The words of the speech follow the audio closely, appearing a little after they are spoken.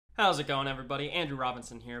How's it going, everybody? Andrew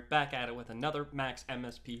Robinson here, back at it with another Max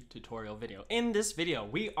MSP tutorial video. In this video,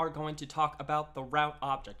 we are going to talk about the route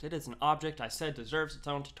object. It is an object I said deserves its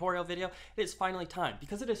own tutorial video. It is finally time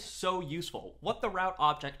because it is so useful. What the route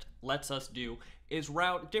object lets us do is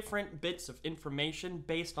route different bits of information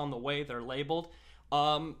based on the way they're labeled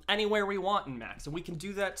anywhere we want in Max, and we can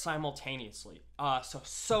do that simultaneously.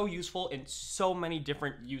 So useful in so many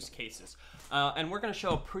different use cases. And we're going to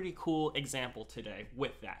show a pretty cool example today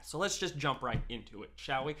with that. So let's just jump right into it,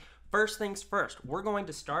 shall we? First things first, we're going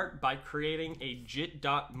to start by creating a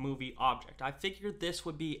jit.movie object. I figured this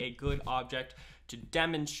would be a good object to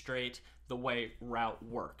demonstrate the way route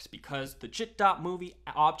works because the jit.movie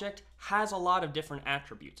object has a lot of different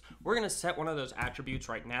attributes. We're going to set one of those attributes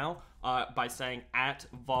right now by saying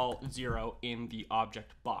 @vol0 in the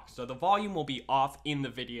object box. So the volume will be off in the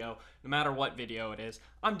video no matter what video it is.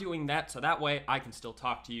 I'm doing that so that way I can still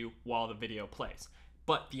talk to you while the video plays.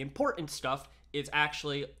 But the important stuff is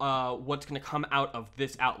actually what's going to come out of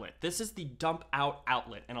this outlet. This is the dump out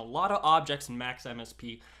outlet, and a lot of objects in Max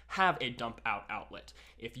MSP have a dump out outlet.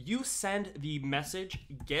 If you send the message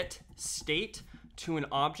Getstate to an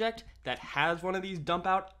object that has one of these dump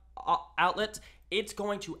out outlets, it's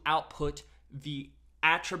going to output the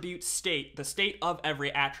attribute state, the state of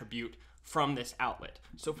every attribute from this outlet.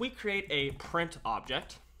 So if we create a print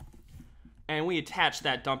object, and we attach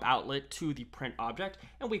that dump outlet to the print object,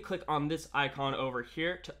 and we click on this icon over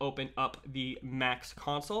here to open up the Max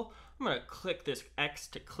console. I'm going to click this X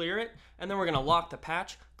to clear it, and then we're going to lock the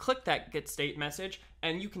patch, click that get state message,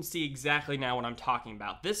 and you can see exactly now what I'm talking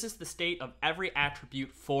about. This is the state of every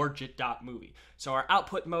attribute for jit.movie. So our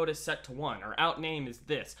output mode is set to 1, our out name is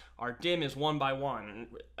this, our dim is 1 by 1, and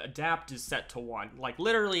adapt is set to 1. Like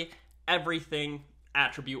literally everything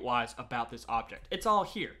attribute-wise about this object. It's all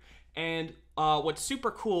here. And what's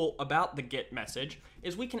super cool about the get message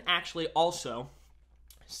is we can actually also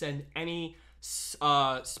send any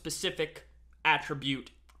specific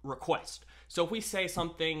attribute request. So if we say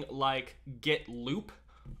something like get loop,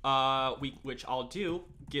 which I'll do,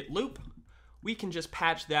 get loop, we can just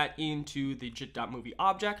patch that into the jit.movie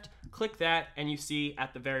object, click that, and you see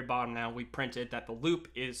at the very bottom now we printed that the loop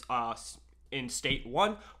is in state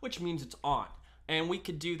 1, which means it's on. And we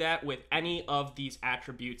could do that with any of these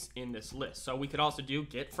attributes in this list. So we could also do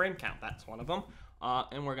get frame count, that's one of them.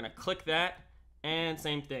 And we're gonna click that, and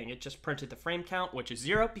same thing, it just printed the frame count, which is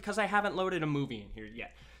 0 because I haven't loaded a movie in here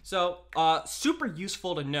yet. So super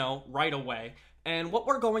useful to know right away. And what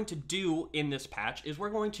we're going to do in this patch is we're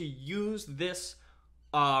going to use this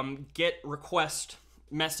get request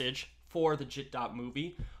message for the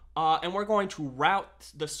jit.movie, and we're going to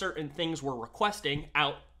route the certain things we're requesting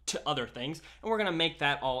out to other things, and we're gonna make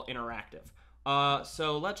that all interactive.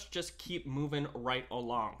 So let's just keep moving right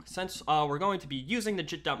along. Since we're going to be using the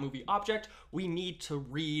jit.movie object, we need to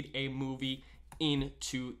read a movie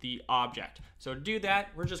into the object. So to do that,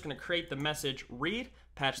 we're just gonna create the message read,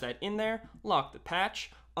 patch that in there, lock the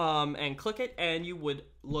patch, and click it, and you would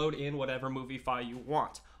load in whatever movie file you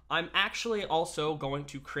want. I'm actually also going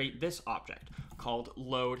to create this object called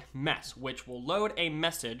load mess, which will load a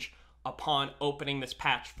message upon opening this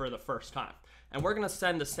patch for the first time. And we're gonna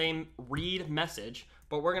send the same read message,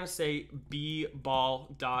 but we're gonna say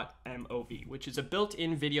bball.mov, which is a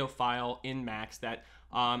built-in video file in Max that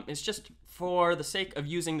is just for the sake of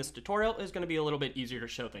using this tutorial is gonna be a little bit easier to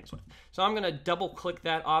show things with. So I'm gonna double click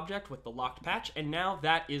that object with the locked patch, and now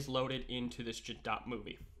that is loaded into this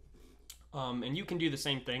jit.movie. And you can do the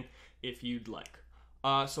same thing if you'd like.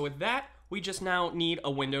 So with that, we just now need a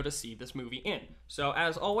window to see this movie in. So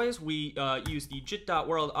as always, we use the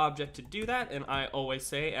jit.world object to do that, and I always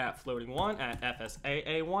say at floating1, at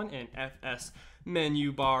fsaa1, and fs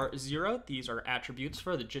menu bar 0. These are attributes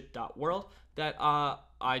for the jit.world that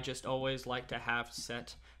I just always like to have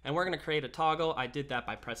set. And we're gonna create a toggle. I did that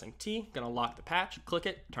by pressing T, gonna lock the patch, click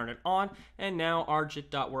it, turn it on, and now our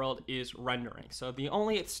jit.world is rendering. So the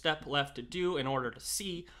only step left to do in order to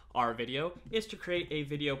see our video is to create a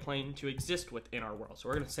video plane to exist within our world. So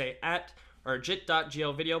we're gonna say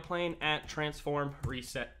jit.gl video plane at transform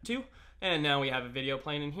reset 2. And now we have a video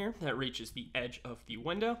plane in here that reaches the edge of the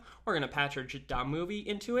window. We're gonna patch our jit.movie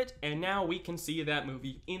into it, and now we can see that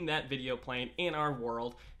movie in that video plane in our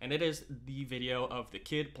world, and it is the video of the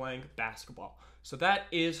kid playing basketball. So that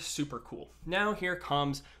is super cool. Now here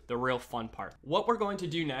comes the real fun part. What we're going to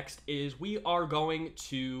do next is we are going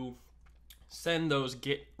to send those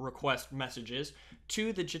get request messages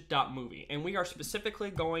to the jit.movie, and we are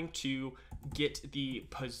specifically going to get the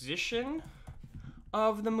position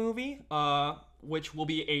of the movie, which will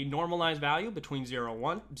be a normalized value between 0 and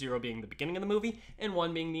 1, 0 being the beginning of the movie and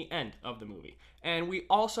 1 being the end of the movie. And we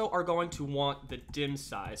also are going to want the dim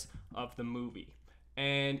size of the movie.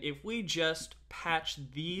 And if we just patch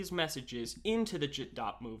these messages into the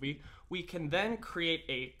jit.movie, we can then create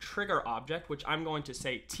a trigger object, which I'm going to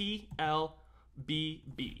say TLBB.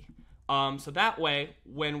 So that way,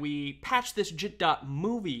 when we patch this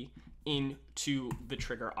jit.movie into the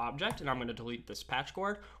trigger object, and I'm going to delete this patch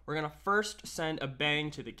cord, we're going to first send a bang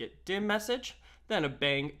to the get dim message, then a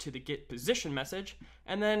bang to the get position message,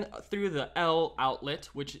 and then through the L outlet,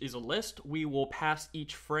 which is a list, we will pass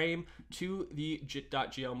each frame to the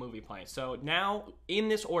jit.gl movie plane. So now in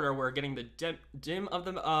this order, we're getting the dim of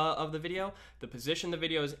the video, the position the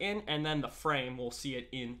video is in, and then the frame, we'll see it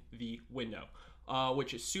in the window,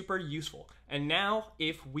 which is super useful. And now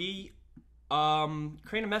if we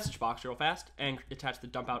create a message box real fast and attach the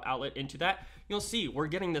dump out outlet into that, you'll see we're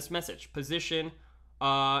getting this message position,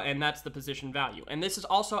 and that's the position value. And this is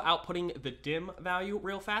also outputting the dim value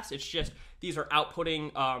real fast. It's just these are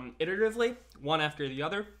outputting iteratively, one after the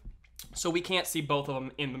other. So we can't see both of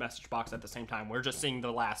them in the message box at the same time. We're just seeing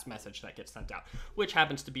the last message that gets sent out, which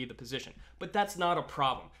happens to be the position. But that's not a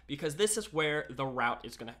problem, because this is where the route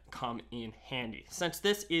is going to come in handy. Since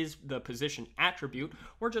this is the position attribute,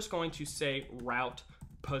 we're just going to say route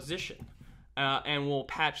position. And we'll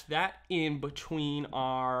patch that in between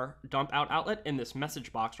our dump out outlet in this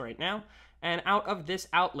message box right now. And out of this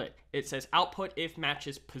outlet, it says output if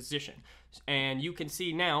matches position. And you can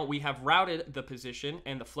see now we have routed the position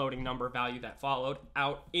and the floating number value that followed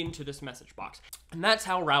out into this message box. And that's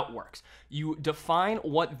how route works. You define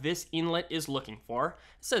what this inlet is looking for.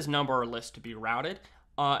 It says number or list to be routed.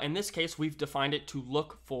 In this case, we've defined it to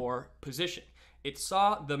look for position. It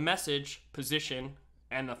saw the message position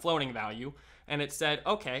and the floating value, and it said,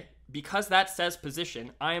 okay, because that says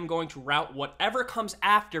position, I am going to route whatever comes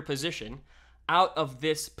after position out of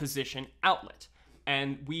this position outlet.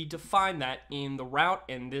 And we define that in the route,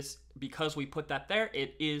 and this, because we put that there,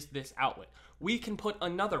 it is this outlet. We can put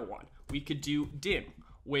another one. We could do dim,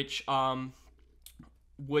 which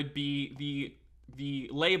would be the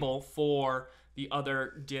label for the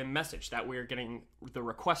other dim message that we're getting the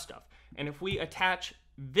request of. And if we attach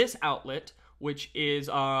this outlet, which is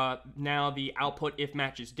now the output if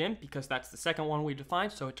matches dim, because that's the second one we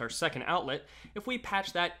defined, so it's our second outlet. If we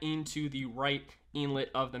patch that into the right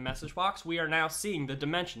inlet of the message box, we are now seeing the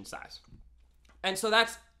dimension size. And so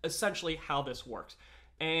that's essentially how this works.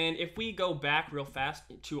 And if we go back real fast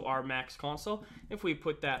to our Max console, if we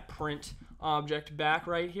put that print object back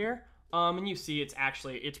right here, and you see it's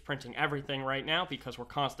printing everything right now because we're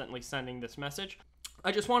constantly sending this message.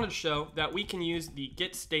 I just wanted to show that we can use the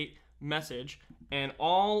Getstate message and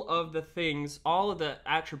all of the things, all of the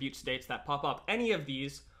attribute states that pop up, any of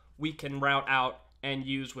these we can route out and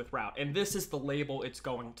use with route. And this is the label it's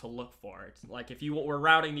going to look for. It's like if you were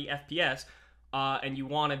routing the FPS and you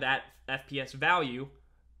wanted that FPS value,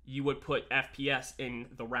 you would put FPS in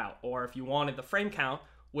the route. Or if you wanted the frame count,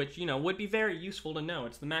 which, you know, would be very useful to know,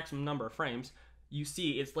 it's the maximum number of frames, you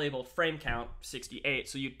see it's labeled frame count 68,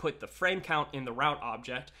 so you'd put the frame count in the route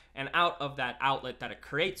object, and out of that outlet that it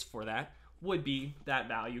creates for that would be that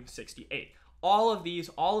value 68. All of these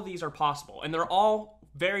are possible, and they're all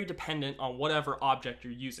very dependent on whatever object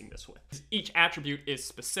you're using this with. Each attribute is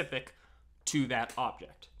specific to that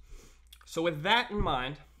object. So with that in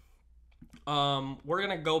mind, we're going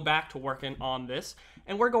to go back to working on this,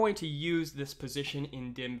 and we're going to use this position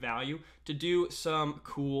in dim value to do some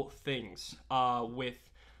cool things with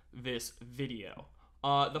this video.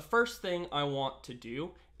 The first thing I want to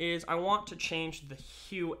do is I want to change the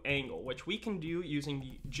hue angle, which we can do using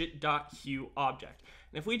the jit.hue object.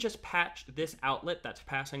 And if we just patch this outlet that's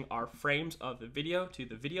passing our frames of the video to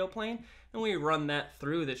the video plane, and we run that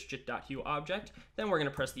through this jit.hue object, then we're going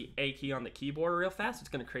to press the A key on the keyboard real fast. It's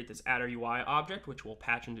going to create this adder UI object, which we'll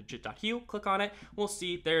patch into jit.hue. Click on it. We'll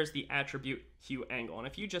see there's the attribute hue angle. And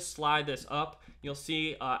if you just slide this up, you'll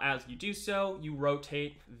see as you do so, you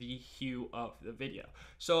rotate the hue of the video.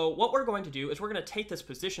 So what we're going to do is we're going to take this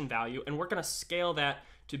position value and we're going to scale that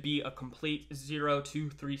to be a complete 0 to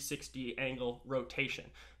 360 angle rotation.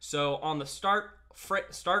 So on the start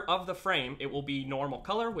of the frame, it will be normal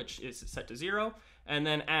color, which is set to 0, and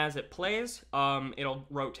then as it plays, it'll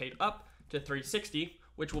rotate up to 360,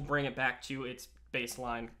 which will bring it back to its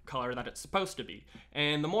baseline color that it's supposed to be.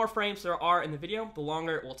 And the more frames there are in the video, the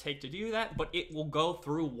longer it will take to do that, but it will go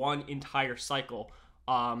through one entire cycle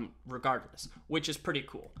regardless, which is pretty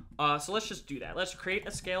cool. So let's just do that. Let's create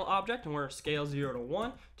a scale object, and we're scale 0 to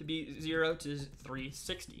 1 to be 0 to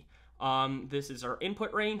 360. This is our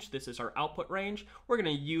input range, this is our output range. We're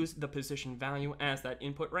going to use the position value as that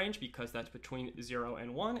input range because that's between 0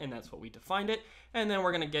 and 1, and that's what we defined it. And then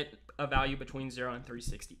we're going to get a value between 0 and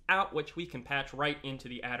 360 out, which we can patch right into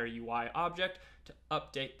the adder UI object to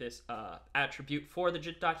update this attribute for the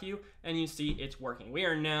jit.hue, and you see it's working. We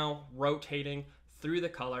are now rotating through the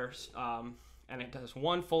colors, and it does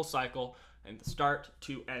one full cycle and the start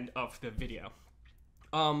to end of the video.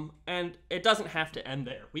 And it doesn't have to end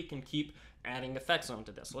there. We can keep adding effects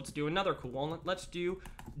onto this. Let's do another cool one. Let's do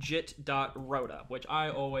jit.rota, which I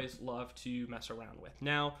always love to mess around with.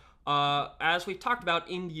 Now, as we talked about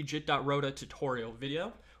in the jit.rota tutorial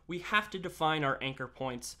video, we have to define our anchor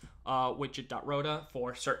points with jit.rota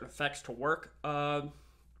for certain effects to work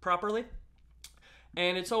properly.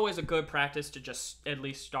 And it's always a good practice to just at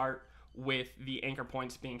least start with the anchor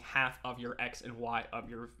points being half of your X and Y of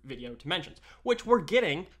your video dimensions, which we're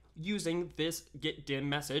getting using this getDim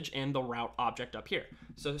message in the route object up here.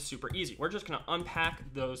 So it's super easy. We're just going to unpack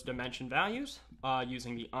those dimension values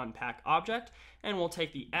using the unpack object, and we'll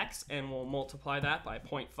take the X and we'll multiply that by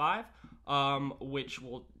 0.5, which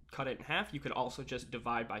will cut it in half. You could also just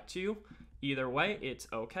divide by 2. Either way, it's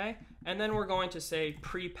okay. And then we're going to say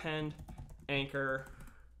prepend anchor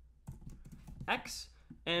X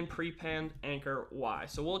and prepend anchor Y.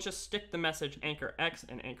 So we'll just stick the message anchor X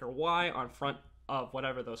and anchor Y on front of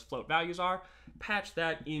whatever those float values are, patch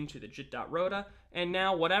that into the jit.rota, and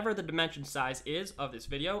now whatever the dimension size is of this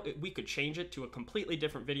video, we could change it to a completely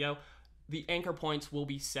different video. The anchor points will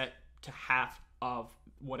be set to half of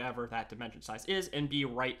whatever that dimension size is and be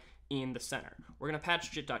right in the center. We're going to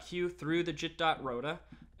patch jit.hue through the jit.rota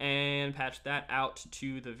and patch that out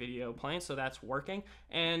to the video plane, so that's working.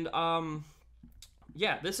 And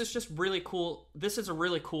yeah, this is just really cool. This is a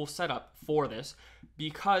really cool setup for this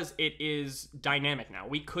because it is dynamic now.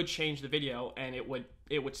 We could change the video and it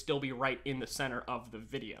would still be right in the center of the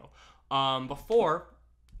video. Before,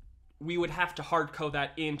 we would have to hard code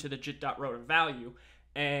that into the jit.rota value,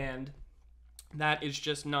 and that is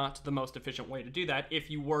just not the most efficient way to do that if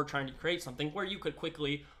you were trying to create something where you could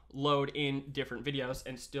quickly load in different videos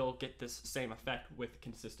and still get this same effect with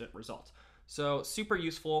consistent results. So super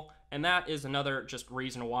useful, and that is another just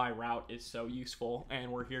reason why route is so useful,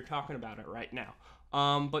 and we're here talking about it right now.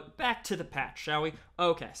 But back to the patch, shall we?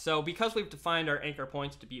 Okay, so because we've defined our anchor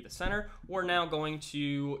points to be the center, we're now going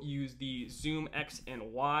to use the zoom X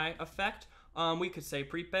and Y effect. We could say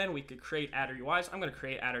prepend, we could create adder UIs. I'm going to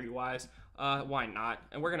create adder UIs. Why not?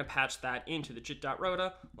 And we're going to patch that into the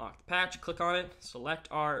jit.rota, lock the patch, click on it, select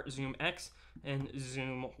our zoom X and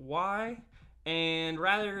zoom Y. And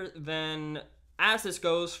rather than, as this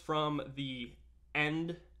goes from the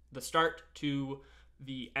start to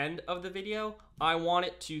the end of the video, I want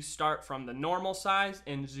it to start from the normal size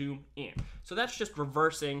and zoom in. So that's just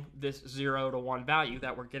reversing this 0 to 1 value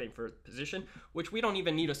that we're getting for position, which we don't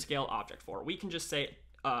even need a scale object for. We can just say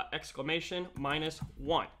exclamation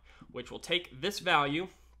 -1, which will take this value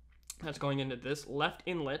that's going into this left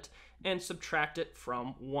inlet and subtract it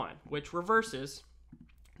from 1, which reverses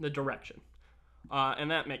the direction.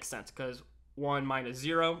 And that makes sense because 1 minus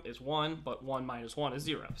 0 is 1, but 1 minus 1 is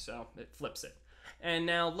 0, so it flips it. And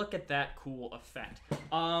now look at that cool effect.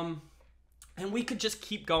 And we could just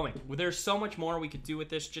keep going. There's so much more we could do with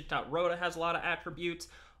this. Jit.rota has a lot of attributes,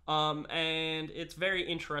 and it's very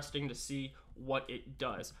interesting to see what it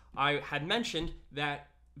does. I had mentioned that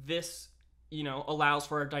this allows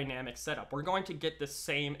for a dynamic setup. We're going to get the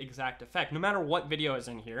same exact effect. No matter what video is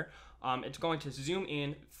in here, it's going to zoom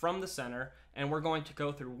in from the center, and we're going to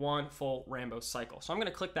go through one full rainbow cycle. So I'm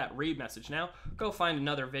going to click that read message now, go find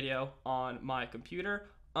another video on my computer.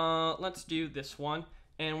 Let's do this one,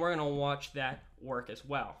 and we're going to watch that work as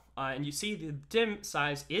well. And you see the dim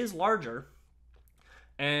size is larger,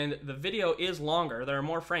 and the video is longer. There are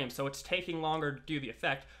more frames, so it's taking longer to do the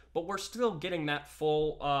effect, but we're still getting that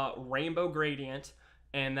full rainbow gradient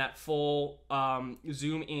and that full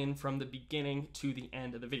zoom in from the beginning to the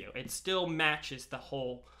end of the video. It still matches the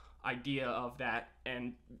whole idea of that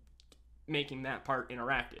and making that part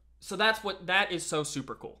interactive. So that is so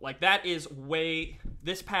super cool. Like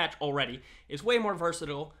this patch already is way more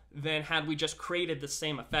versatile than had we just created the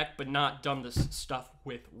same effect but not done this stuff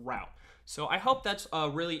with route. So I hope that's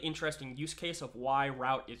a really interesting use case of why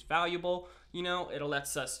route is valuable. It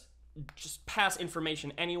lets us just pass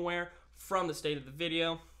information anywhere from the state of the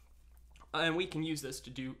video, and we can use this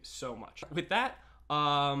to do so much. With that,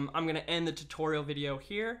 I'm going to end the tutorial video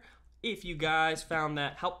here. If you guys found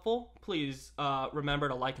that helpful, please remember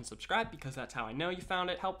to like and subscribe because that's how I know you found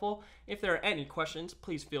it helpful. If there are any questions,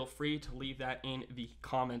 please feel free to leave that in the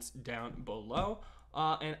comments down below.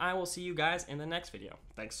 and I will see you guys in the next video.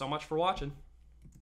 Thanks so much for watching.